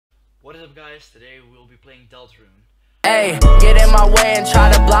What is up, guys? Today we'll be playing Rune. Hey, get in my way and try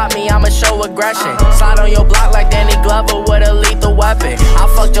to block me, I'ma show aggression. Slide on your block like Danny Glover with a lethal weapon.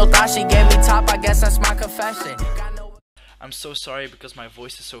 I fucked your thought, she gave me top, I guess that's my confession. I'm so sorry because my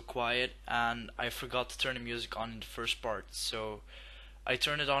voice is so quiet and I forgot to turn the music on in the first part. So I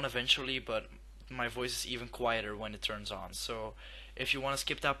turned it on eventually, but my voice is even quieter when it turns on. So if you want to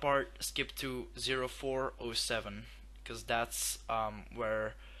skip that part, skip to 0407 because that's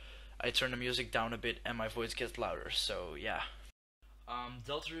where I turn the music down a bit and my voice gets louder. So yeah.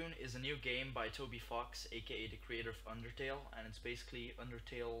 Rune is a new game by Toby Fox, aka the creator of Undertale, and it's basically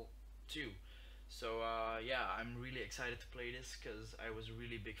Undertale 2. So yeah, I'm really excited to play this because I was a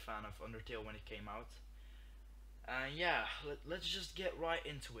really big fan of Undertale when it came out. And yeah, let's just get right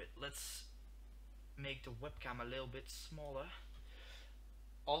into it. Let's make the webcam a little bit smaller.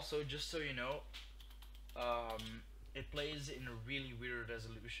 Also, just so you know, it plays in a really weird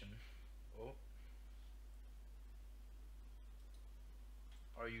resolution. Oh.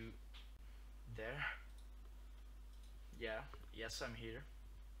 Are you there? Yeah, yes, I'm here.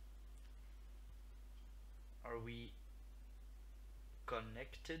 Are we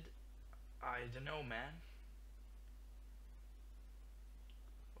connected? I don't know, man.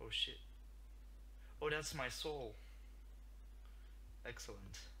 Oh shit. Oh, that's my soul.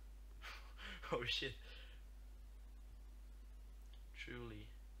 Excellent. Oh shit. Truly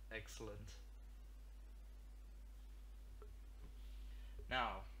excellent.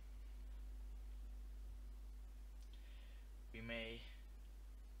 Now, we may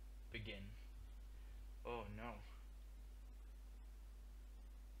begin. Oh no.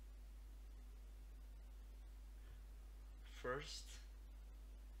 First,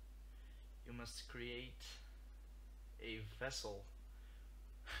 you must create a vessel.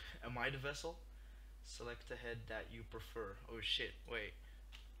 Am I the vessel? Select the head that you prefer. Oh shit, wait.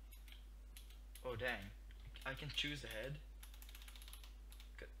 Oh dang. I can choose a head.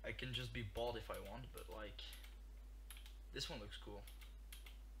 I can just be bald if I want, but like, this one looks cool.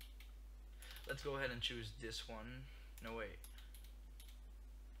 Let's go ahead and choose this one. No, wait.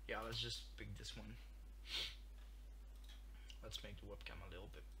 Yeah, let's just pick this one. Let's make the webcam a little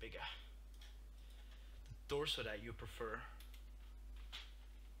bit bigger. The torso that you prefer.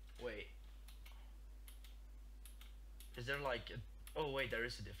 Wait. Is there like a... Oh wait, there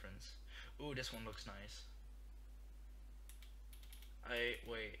is a difference. Ooh, this one looks nice.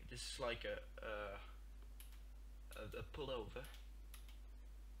 Wait, this is like a pullover.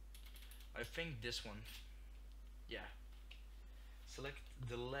 I think this one. Yeah. Select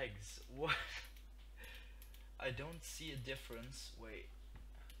the legs. What? I don't see a difference. Wait.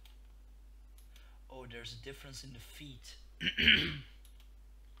 Oh, there's a difference in the feet.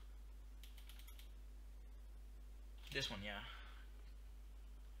 This one, yeah.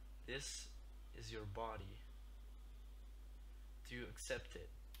 This is your body. Do you accept it?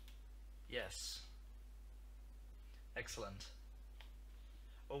 Yes. Excellent.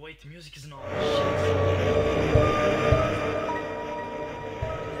 Oh wait, the music is not on. Okay,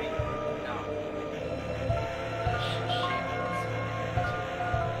 now.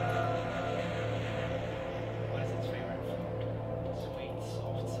 What is its favorite food? Sweet,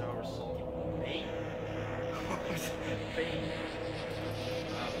 soft, sour, salty, pain. Pain.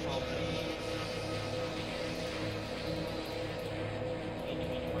 Probably.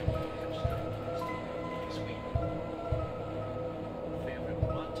 Sweet. Favorite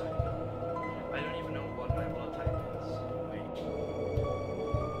blood type? I don't even know what my blood type is. Wait.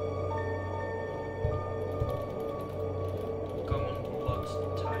 Common blood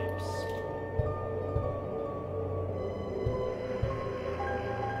types.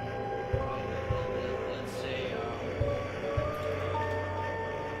 Let's say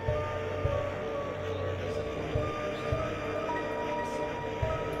color doesn't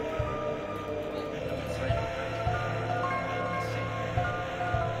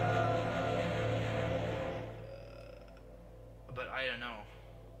but I don't know.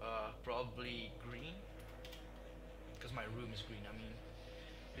 Probably green, because my room is green. I mean,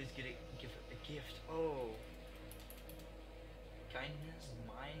 please give a gift. Oh, kindness,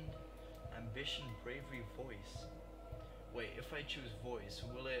 mind, ambition, bravery, voice. Wait, if I choose voice,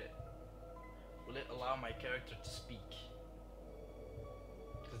 will it allow my character to speak?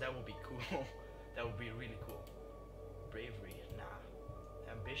 Because that would be cool. That would be really cool. Bravery, nah.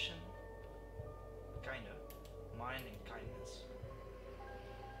 Ambition, kinda. Mind and kindness.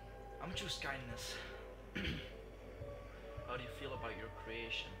 I'm gonna choose kindness. How do you feel about your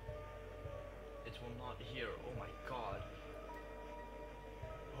creation? It will not hear. Oh my god.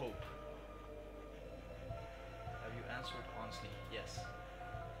 Hope. Have you answered honestly? Yes.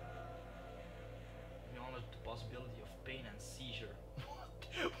 possibility of pain and seizure.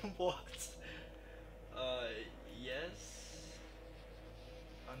 What? Yes.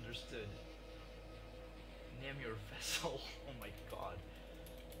 Understood. Name your vessel. Oh my god.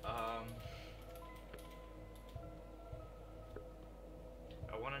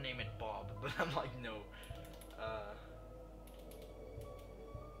 I want to name it Bob, but I'm like, no. Uh,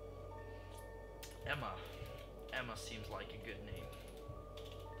 Emma. Emma seems like a good name.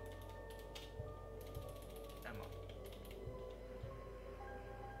 Emma.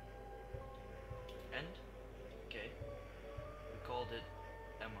 And? Okay. We called it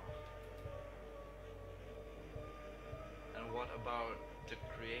Emma. And what about the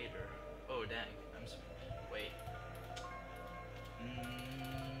creator? Oh dang, wait.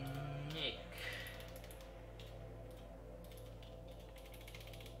 Nick.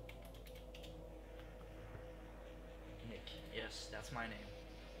 Nick, yes, that's my name.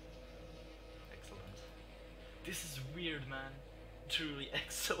 Excellent. This is weird, man. Truly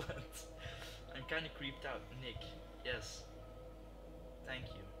excellent. I'm kinda creeped out. Nick, yes. Thank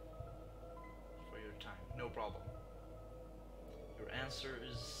you for your time. No problem. Your answer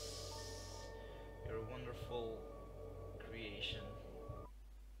is your wonderful creation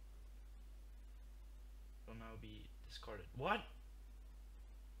will now be discarded. What?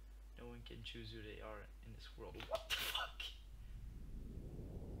 No one can choose who they are in this world. What the fuck?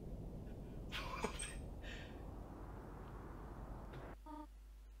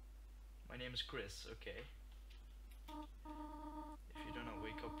 My name is Chris, okay. If you do not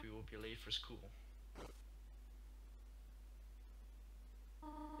wake up, you will be late for school.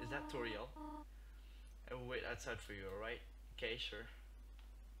 Is that Toriel? I will wait outside for you, alright? Okay, sure.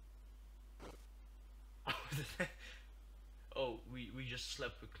 Oh, we just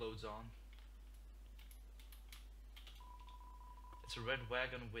slept with clothes on. It's a red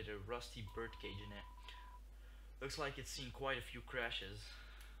wagon with a rusty birdcage in it. Looks like it's seen quite a few crashes.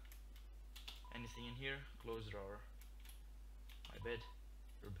 Anything in here? Clothes drawer. My bed.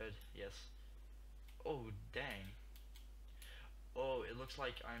 Your bed, yes. Oh dang. Oh, it looks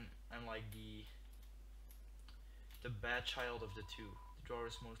like I'm like the bad child of the two. The drawer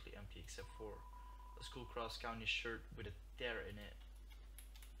is mostly empty except for a school cross county shirt with a tear in it.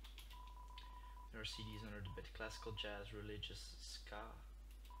 There are CDs under the bed, classical jazz, religious, ska.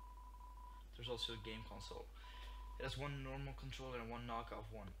 There's also a game console. It has one normal controller and one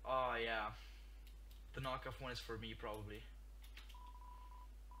knockoff one. Oh yeah. The knockoff one is for me probably.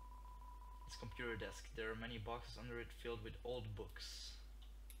 It's computer desk. There are many boxes under it filled with old books.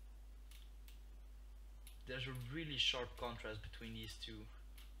 There's a really sharp contrast between these two.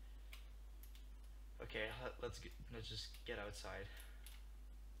 Okay, let's just get outside.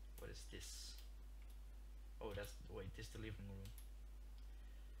 What is this? Oh, wait, this is the living room.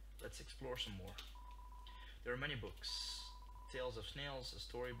 Let's explore some more. There are many books. Tales of Snails, a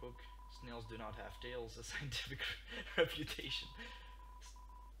storybook. Snails do not have tails, a scientific reputation.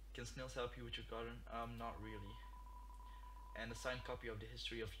 Can snails help you with your garden? Not really. And a signed copy of the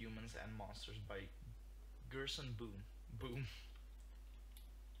History of Humans and Monsters by Gerson Boom. Boom.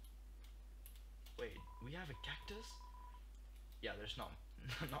 Wait, we have a cactus? Yeah, there's not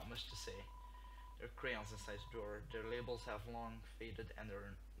not much to say. There are crayons inside the drawer. Their labels have long faded and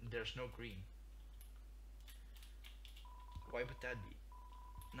there's no green. Why would that be?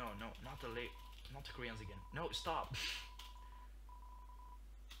 No, not the crayons again. No, stop.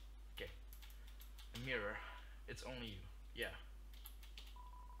 Okay. A mirror. It's only you. Yeah.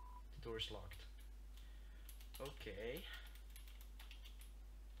 The door is locked. Okay.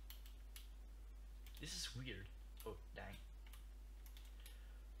 This is weird. Oh, dang.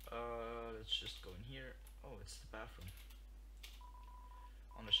 Let's just go in here. Oh, it's the bathroom.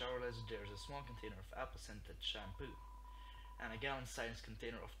 On the shower ledge there's a small container of apple scented shampoo and a gallon-sized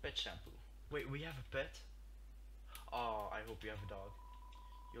container of pet shampoo. Wait, we have a pet? Oh, I hope you have a dog.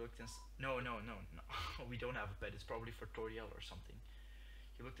 You looked no, we don't have a pet. It's probably for Toriel or something.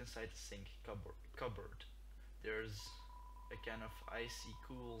 You looked inside the sink cupboard. There's a can of Icy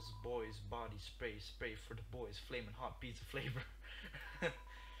Cools Boys Body Spray for the boys, flaming hot pizza flavor.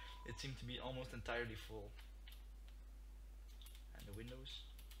 It seemed to be almost entirely full. And the windows?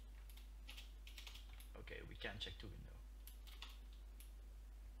 Okay, we can't check the window.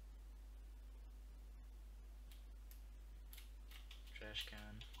 Trash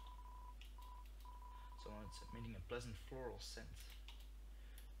can. Someone's emitting a pleasant floral scent.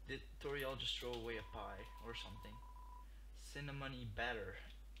 Did Toriel just throw away a pie or something? Cinnamony batter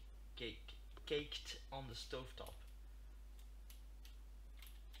caked on the stovetop.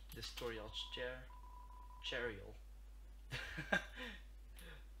 This Toriel's chair. Chariel.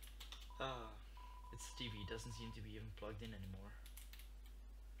 Ah, it's TV doesn't seem to be even plugged in anymore.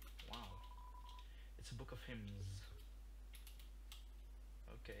 Wow. It's a book of hymns.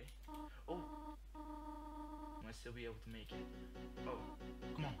 Okay. Oh! Might still be able to make it. Oh,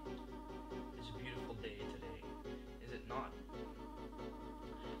 come on. It's a beautiful day today. Is it not?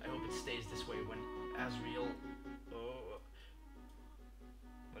 I hope it stays this way when Asriel... Oh...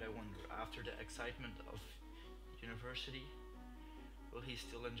 But I wonder, after the excitement of university, will he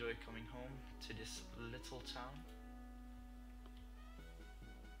still enjoy coming home to this little town?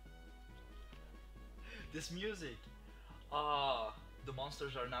 This music! Ah, the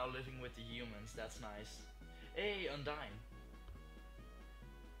monsters are now living with the humans, that's nice. Hey, Undyne!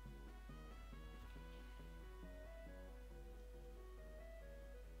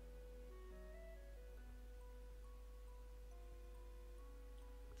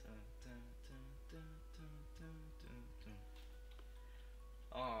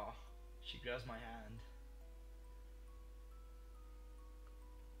 Oh, she grabs my hand.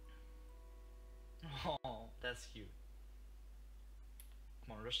 Oh, that's cute.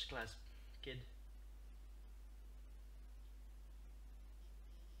 Come on, rush to class, kid.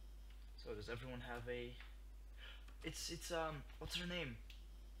 So does everyone have a... It's what's her name?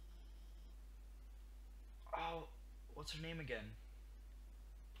 Oh, what's her name again?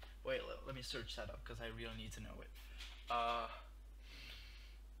 Wait, let me search that up, because I really need to know it.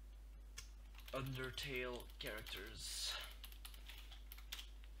 Undertale characters.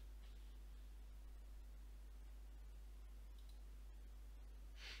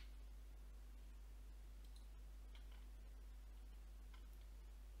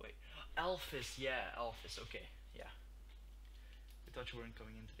 Wait, Alphys, yeah, Alphys, okay, yeah. We thought you weren't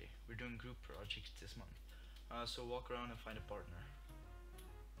coming in today. We're doing group projects this month. So walk around and find a partner.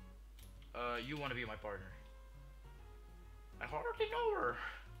 You want to be my partner. I hardly know her.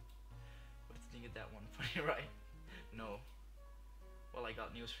 What do you think of that one? Funny, right? No. Well, I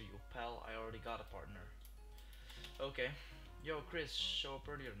got news for you, pal. I already got a partner. Okay. Yo, Chris, show up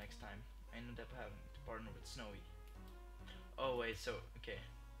earlier next time. I ended up having to partner with Snowy. Oh, wait, so, okay.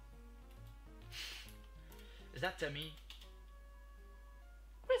 Is that Temmie?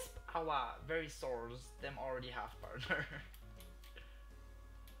 Crisp, awa, very sores. Them already have partner.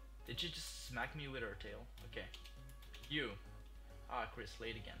 Did you just smack me with her tail? Okay. You. Ah, Chris,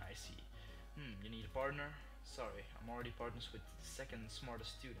 late again, I see. You need a partner? Sorry, I'm already partners with the second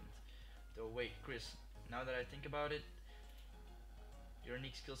smartest student. Though wait, Chris, now that I think about it, your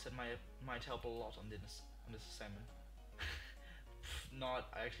unique skill set might help a lot on this assignment. Not,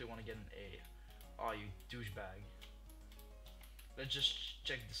 I actually want to get an A. Aw, you douchebag. Let's just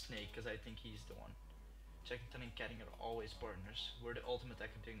check the snake, because I think he's the one. Checkington and Catting are always partners. We're the ultimate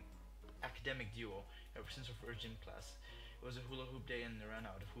academic duo ever since our first gym class. It was a hula hoop day and they ran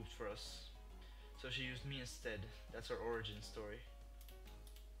out of hoops for us. So she used me instead. That's our origin story.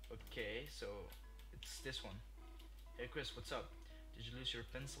 Okay, so it's this one. Hey Chris, what's up? Did you lose your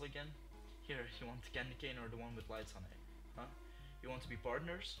pencil again? Here, you want the candy cane or the one with lights on it? Huh? You want to be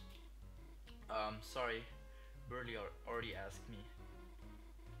partners? Sorry. Burley already asked me.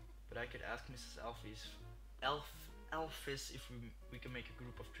 But I could ask Mrs. Alphys if we can make a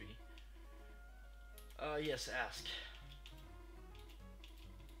group of 3. Yes, ask.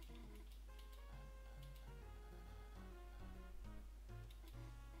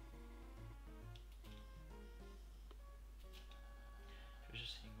 You're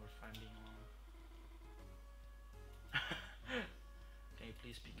just saying we're fine being alone. Can you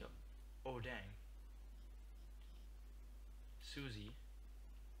please speak up? Oh, dang. Susie.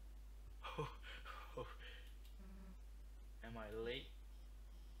 Oh. Am I late?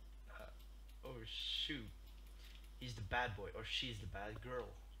 Oh shoot. He's the bad boy, or she's the bad girl.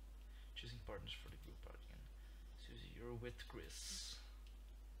 Choosing partners for the group part again. Susie, you're with Chris.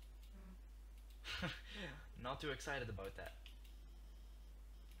 Not too excited about that.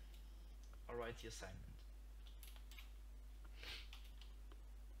 Alright, the assignment.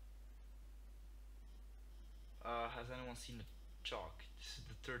 Has anyone seen the chalk? This is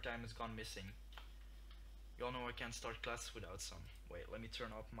the 3rd time it's gone missing. Y'all know I can't start classes without some. Wait, let me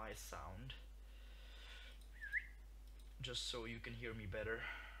turn up my sound. Just so you can hear me better.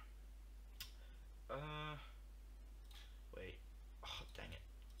 Wait. Oh, dang it.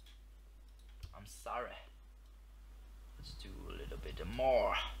 I'm sorry. Let's do a little bit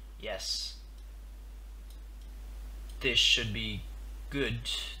more. Yes. This should be good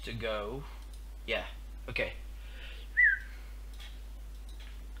to go. Yeah, okay.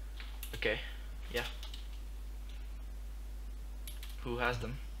 Okay, yeah. Who has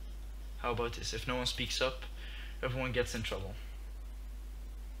them? How about this? If no one speaks up, everyone gets in trouble.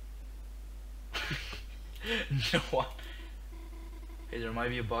 No one. Hey, there might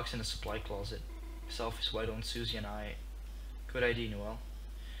be a box in the supply closet. Selfish, why don't Susie and I... Good idea, Noel.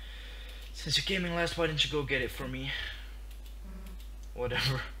 Since you came in last, why didn't you go get it for me?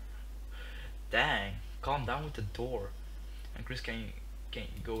 Whatever. Dang, calm down with the door. And Chris, can you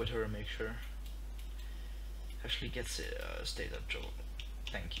go with her and make sure? Actually gets stayed up, Joe.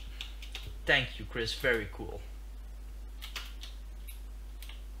 Thank you. Thank you, Chris. Very cool.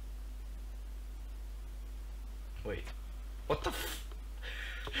 Wait. What the f...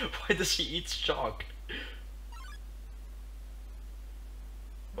 Why does she eat chalk?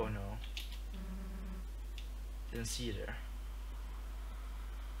 Oh no. Didn't see you there.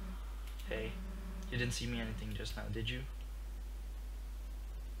 Hey, you didn't see me anything just now, did you?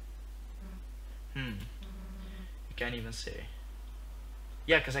 You can't even say.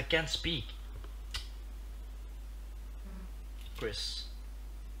 Yeah, cause I can't speak. Chris.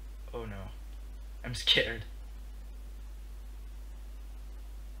 Oh no. I'm scared.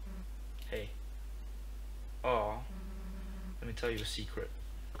 Hey. Oh. Let me tell you a secret.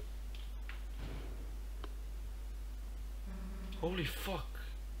 Holy fuck.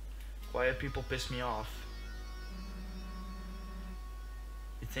 Quiet people piss me off.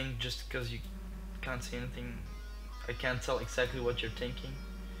 You think just because you can't say anything, I can't tell exactly what you're thinking?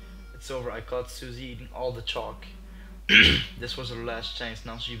 It's over. I caught Susie eating all the chalk. This was her last chance.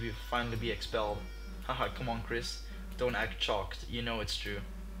 Now she will finally be expelled. Haha, come on, Chris. Don't act shocked. You know it's true.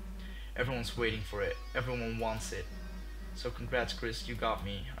 Everyone's waiting for it. Everyone wants it. So congrats, Chris. You got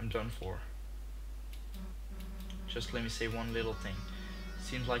me. I'm done for. Just let me say one little thing.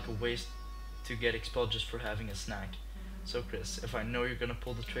 Seems like a waste to get expelled just for having a snack. So Chris, if I know you're gonna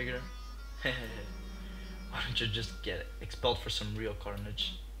pull the trigger, why don't you just get expelled for some real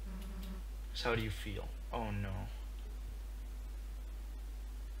carnage? So how do you feel? Oh no.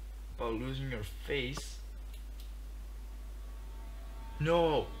 About losing your face?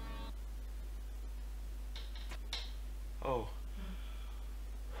 No! Oh.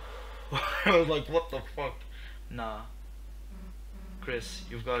 I was like, what the fuck? Nah. Chris,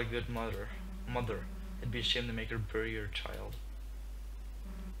 you've got a good mother. It'd be a shame to make her bury your child.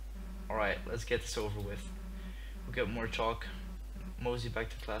 Alright, let's get this over with. We'll get more chalk, mosey back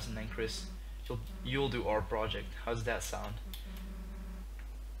to class, and then Chris, you'll do our project. How's that sound?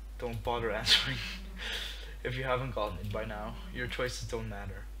 Don't bother answering. If you haven't gotten it by now, your choices don't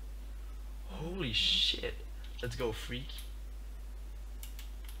matter. Holy shit. Let's go, freak.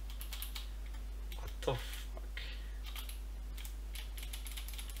 What the fuck?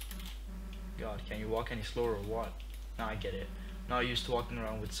 God, can you walk any slower or what? Now I get it. Now I'm used to walking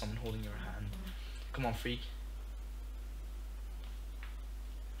around with someone holding your hand. Come on, freak.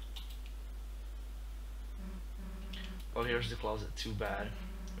 Well, here's the closet. Too bad.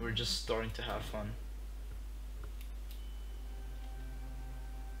 We're just starting to have fun.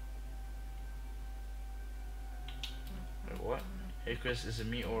 Wait, what? Hey Chris, is it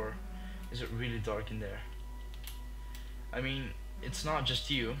me or is it really dark in there? I mean, it's not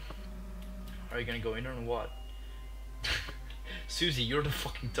just you. Are you gonna go in or what? Susie, you're the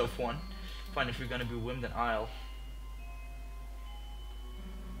fucking tough one. Fine, if you're gonna be Wim, then I'll.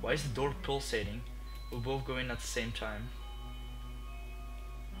 Why is the door pulsating? We'll both go in at the same time.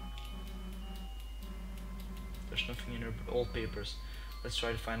 There's nothing in here but old papers. Let's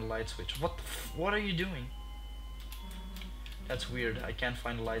try to find a light switch. What are you doing? That's weird. I can't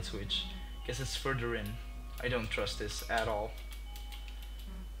find a light switch. Guess it's further in. I don't trust this at all.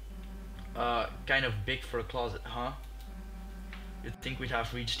 Kind of big for a closet, huh? You'd think we'd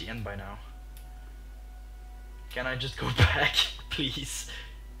have reached the end by now. Can I just go back, please?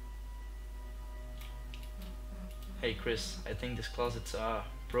 Hey Chris, I think this closet's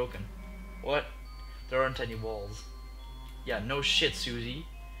broken. What? There aren't any walls. Yeah, no shit, Susie.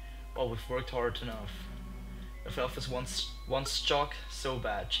 Well, we've worked hard enough. If Elphys wants chalk so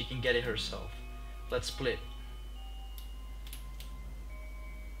bad, she can get it herself. Let's split.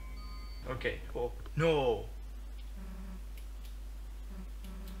 Okay, well, no!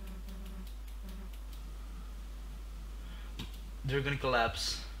 They're gonna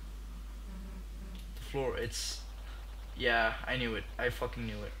collapse. The floor, it's... Yeah, I knew it. I fucking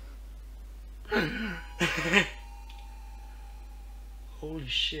knew it. Holy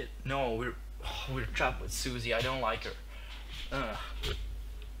shit. No, we're trapped with Susie. I don't like her.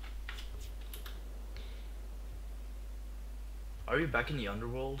 Are we back in the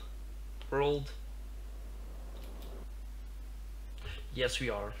underworld? World? Yes, we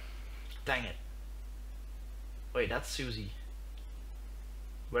are. Dang it. Wait, that's Susie.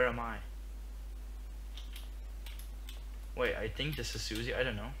 Where am I? Wait, I think this is Susie. I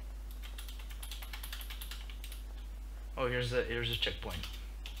don't know. Oh, here's a checkpoint.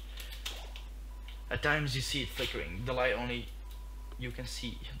 At times you see it flickering. The light only you can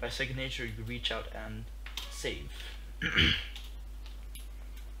see. By second nature, you reach out and save.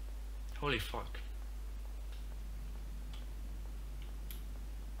 Holy fuck.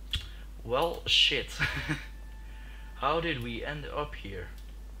 Well, shit. How did we end up here?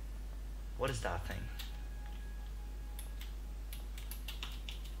 What is that thing?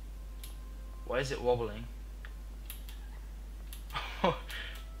 Why is it wobbling?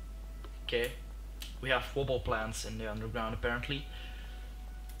 Okay. We have wobble plants in the underground apparently.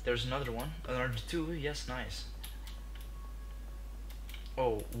 There's another one. Another two. Yes, nice.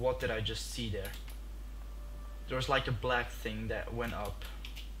 Oh, what did I just see there? There was like a black thing that went up.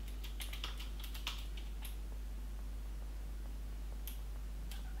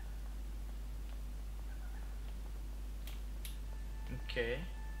 Okay.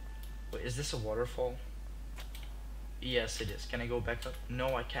 Wait, is this a waterfall? Yes, it is. Can I go back up?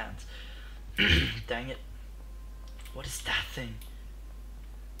 No, I can't. Dang it. What is that thing?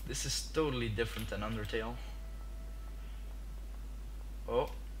 This is totally different than Undertale. Oh.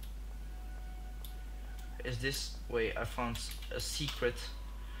 Is this... Wait, I found a secret.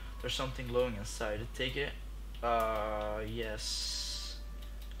 There's something glowing inside. Take it. Yes.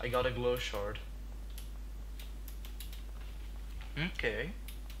 I got a glow shard. Okay.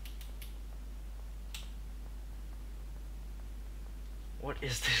 What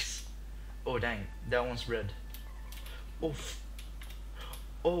is this? Oh dang, that one's red. Oh,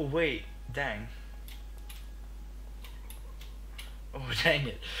 oh wait, dang. Oh dang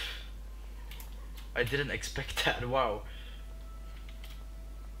it. I didn't expect that, wow.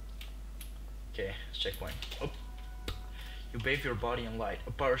 Okay, checkpoint. Oh. You bathe your body in light.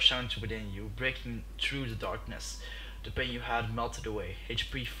 A power shines within you, breaking through the darkness. The pain you had melted away.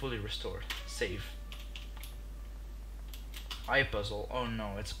 HP fully restored. Save. Eye puzzle. Oh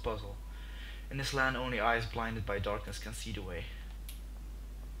no, it's a puzzle. In this land, only eyes blinded by darkness can see the way.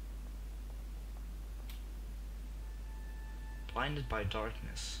 Blinded by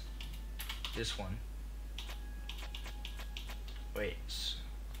darkness. This one. Wait.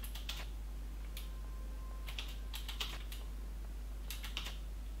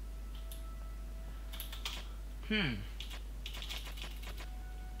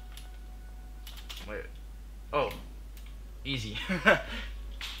 Wait. Oh. Easy.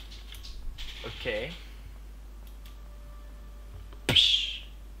 Okay. Psh.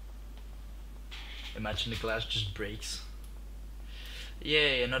 Imagine the glass just breaks.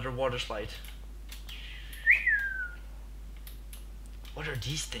 Yay, another water slide. What are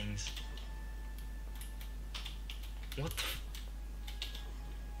these things? What the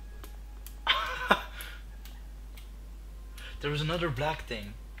There was another black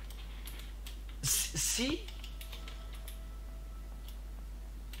thing. See?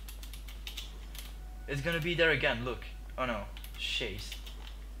 It's gonna be there again, look. Oh no, Chase.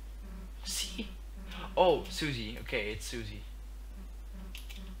 See? Oh, Susie. Okay, it's Susie.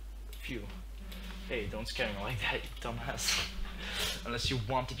 Phew. Hey, don't scare me like that, you dumbass. Unless you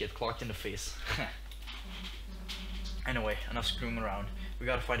want to get clocked in the face. Anyway, enough screwing around. We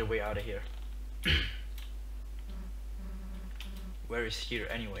gotta find a way out of here. Where is here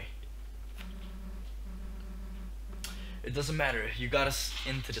anyway? It doesn't matter. You got us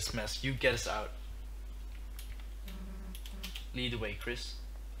into this mess. You get us out. Lead the way, Chris.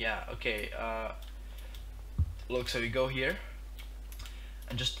 Yeah, okay. Look, so we go here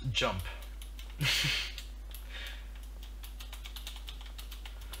and just jump.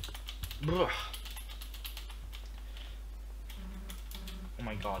 Oh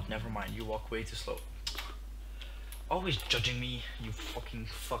my god, never mind. You walk way too slow. Always judging me, you fucking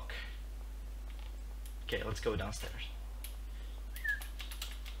fuck. Okay, let's go downstairs.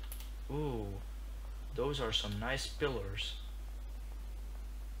 Ooh, those are some nice pillars.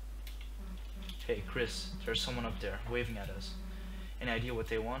 Hey Chris, there's someone up there waving at us. Any idea what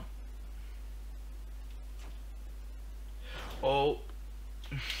they want? Oh,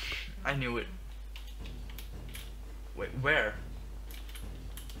 I knew it. Wait, where?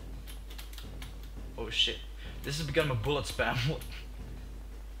 Oh shit. This has become a bullet spam.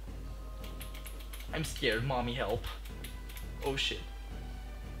 I'm scared, mommy, help. Oh shit.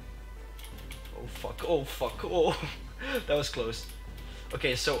 Oh fuck, oh fuck, oh. That was close.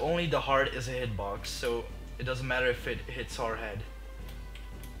 Okay, so only the heart is a hitbox, so it doesn't matter if it hits our head.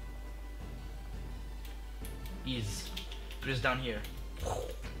 Ease. Put us down here.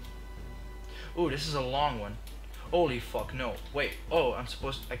 Oh, this is a long one. Holy fuck, no. Wait, oh,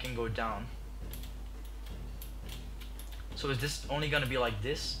 I can go down. So is this only gonna be like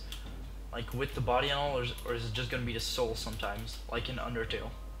this? Like with the body and all, or is it just gonna be the soul sometimes, like in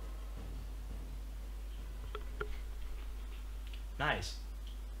Undertale? Nice.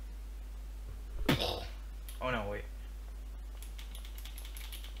 Oh no, wait.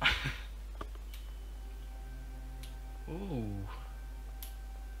 Ooh.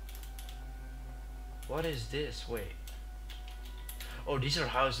 What is this? Wait. Oh, these are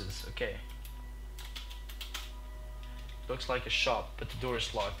houses. Okay. Looks like a shop, but the door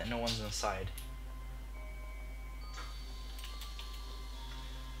is locked and no one's inside.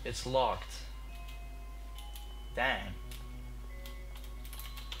 It's locked. Dang.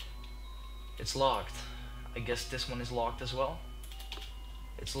 It's locked. I guess this one is locked as well.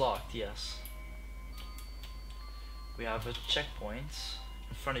 It's locked, yes. We have a checkpoint.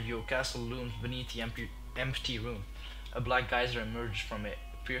 In front of you, a castle looms beneath the empty room. A black geyser emerges from it,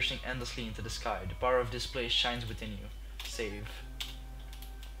 piercing endlessly into the sky. The power of this place shines within you. Save.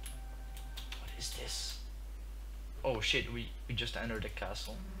 What is this? Oh shit, we just entered a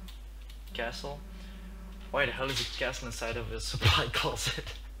castle. Castle? Why the hell is a castle inside of a supply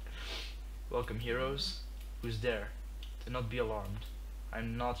closet? Welcome, heroes. Who's there? Do not be alarmed.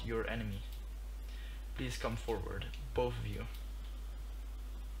 I'm not your enemy. Please come forward, both of you.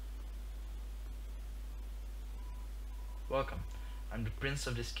 Welcome. I'm the prince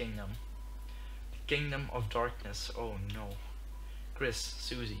of this kingdom. The kingdom of darkness. Oh no. Chris,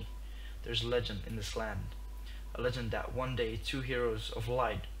 Susie, there's a legend in this land. A legend that one day two heroes of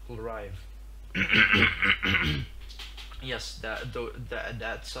light will arrive. Yes,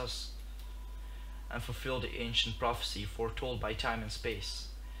 that's us. And fulfill the ancient prophecy foretold by time and space.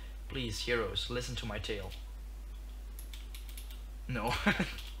 Please, heroes, listen to my tale. No.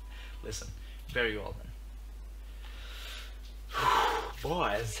 Listen. Very well then.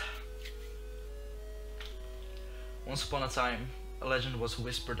 Boys. Once upon a time, a legend was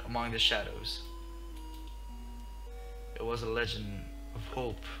whispered among the shadows. It was a legend of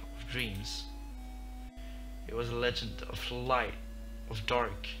hope, of dreams. It was a legend of light, of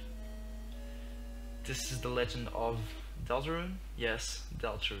dark. This is the legend of Deltarune? Yes,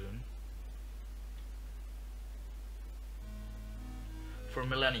 Deltarune. For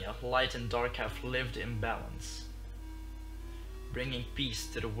millennia, light and dark have lived in balance, bringing peace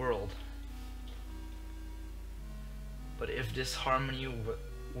to the world. But if this harmony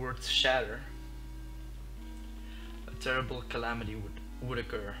were to shatter, a terrible calamity would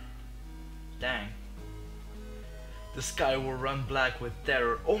occur. Dang. The sky will run black with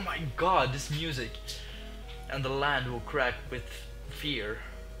terror. Oh my god, this music! And the land will crack with fear.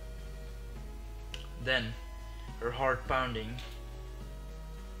 Then, her heart pounding,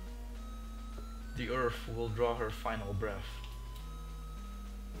 the earth will draw her final breath.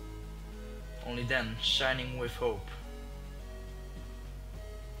 Only then, shining with hope,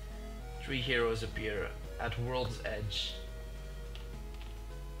 three heroes appear at world's edge.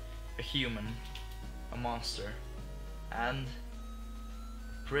 A human, a monster, and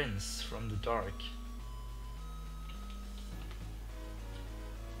a prince from the dark.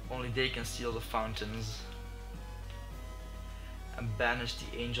 Only they can steal the fountains and banish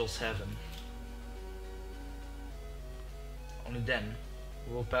the angels' heaven. Only then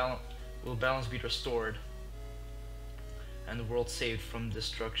will balance be restored and the world saved from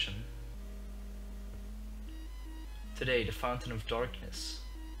destruction. Today, the fountain of darkness,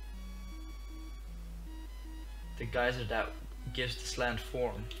 the geyser that gives this land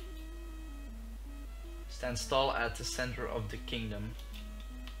form, stands tall at the center of the kingdom.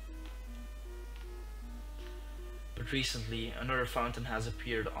 But recently, another fountain has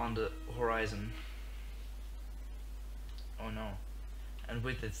appeared on the horizon. Oh no. And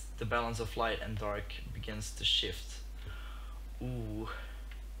with it, the balance of light and dark begins to shift. Ooh.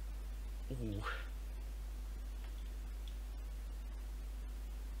 Ooh.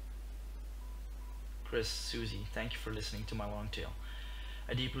 Chris, Susie, thank you for listening to my long tale.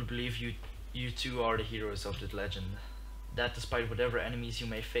 I deeply believe you two are the heroes of the legend. That despite whatever enemies you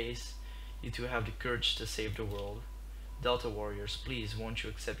may face, you two have the courage to save the world. Delta warriors, please, won't you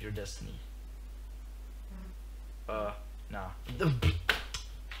accept your destiny? Nah.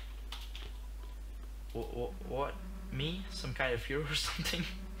 What? Me? Some kind of hero or something?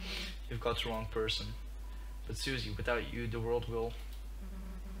 You've got the wrong person. But Susie, without you, the world will...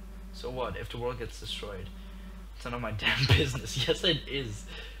 So what, if the world gets destroyed? It's none of my damn business. Yes, it is.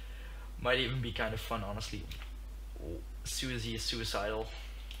 Might even be kind of fun, honestly. Susie is suicidal.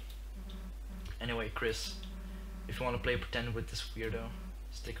 Anyway, Chris, if you want to play pretend with this weirdo,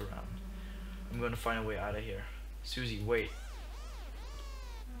 stick around. I'm going to find a way out of here. Susie, wait.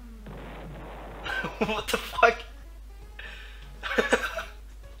 What the fuck?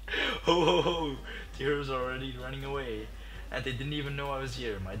 Ho ho ho! The heroes are already running away. And they didn't even know I was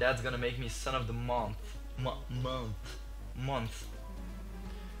here. My dad's gonna make me son of the month. Month.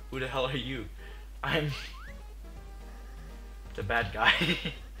 Who the hell are you? I'm the bad guy.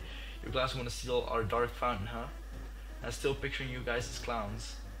 Your class wanna steal our dark fountain, huh? I'm still picturing you guys as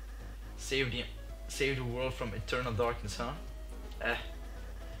clowns. Save the world from eternal darkness, huh?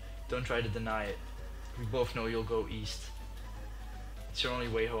 Don't try to deny it. We both know you'll go east. It's your only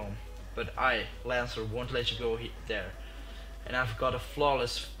way home. But I, Lancer, won't let you go there. And I've got a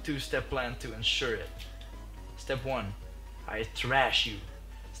flawless two-step plan to ensure it. Step 1, I thrash you.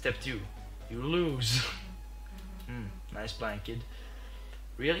 Step 2, you lose. Nice plan, kid.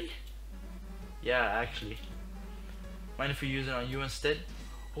 Really? Yeah, actually. Mind if we use it on you instead?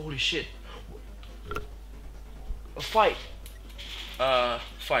 Holy shit. A fight.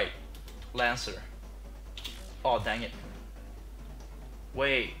 Fight. Lancer. Oh, dang it.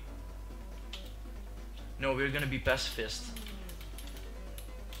 Wait. No, we're gonna be pacifist.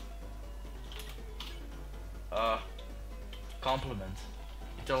 Compliment.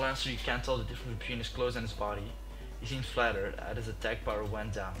 You tell Lancer you can't tell the difference between his clothes and his body. He seems flattered as his attack power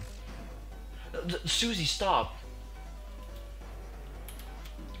went down. Susie, stop!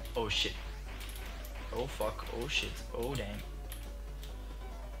 Oh shit. Oh fuck. Oh shit. Oh dang.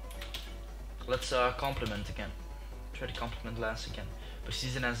 Let's compliment again. Try to compliment Lance again. But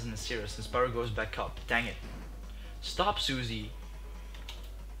season ends in serious. His power goes back up. Dang it. Stop, Susie.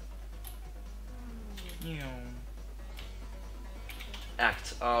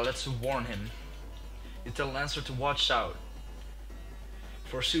 Act. Let's warn him. You tell Lancer to watch out.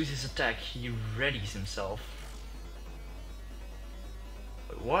 For Susie's attack, he readies himself.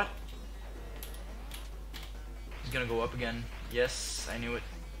 Wait, what? He's gonna go up again. Yes, I knew it.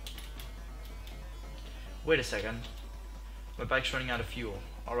 Wait a second. My bike's running out of fuel.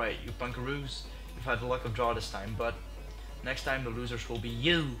 Alright, you punkaroos. You've had the luck of draw this time, but next time the losers will be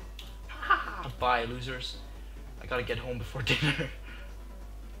you. Bye, losers. I gotta get home before dinner.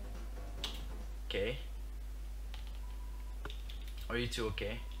 Okay. Are you two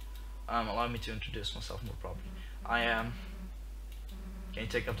okay? Allow me to introduce myself more properly. I am... Can you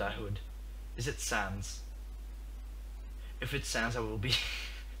take off that hood? Is it Sans? If it's Sans, I will be...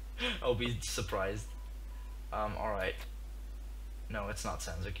 I'll be surprised. Alright. No, it's not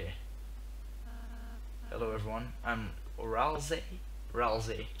Sans, okay. Hello everyone, I'm Ralze.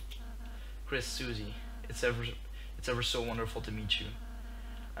 Chris, Susie, it's ever so wonderful to meet you.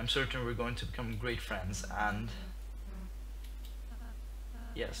 I'm certain we're going to become great friends, and...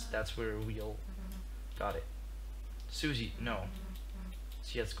 Yes, that's where we'll... Got it. Susie, no.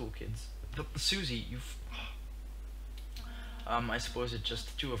 See you at school, kids. But Susie, you've... I suppose it's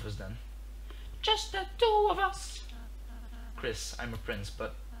just the two of us then. Just the two of us! Chris, I'm a prince,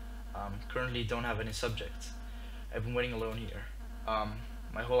 but currently don't have any subjects. I've been waiting alone here.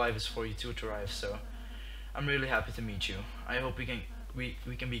 My whole life is for you two to arrive, so I'm really happy to meet you. I hope we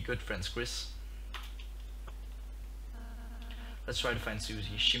can be good friends, Chris. Let's try to find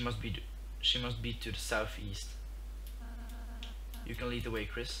Susie. She must be to the southeast. You can lead the way,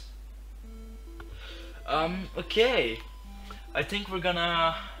 Chris. Okay. I think we're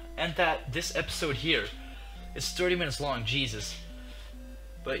gonna end this episode here. It's 30 minutes long, Jesus.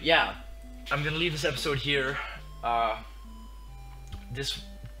 But yeah, I'm gonna leave this episode here. This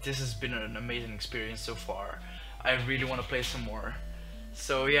has been an amazing experience so far. I really want to play some more.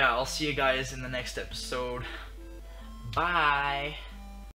 So yeah, I'll see you guys in the next episode. Bye.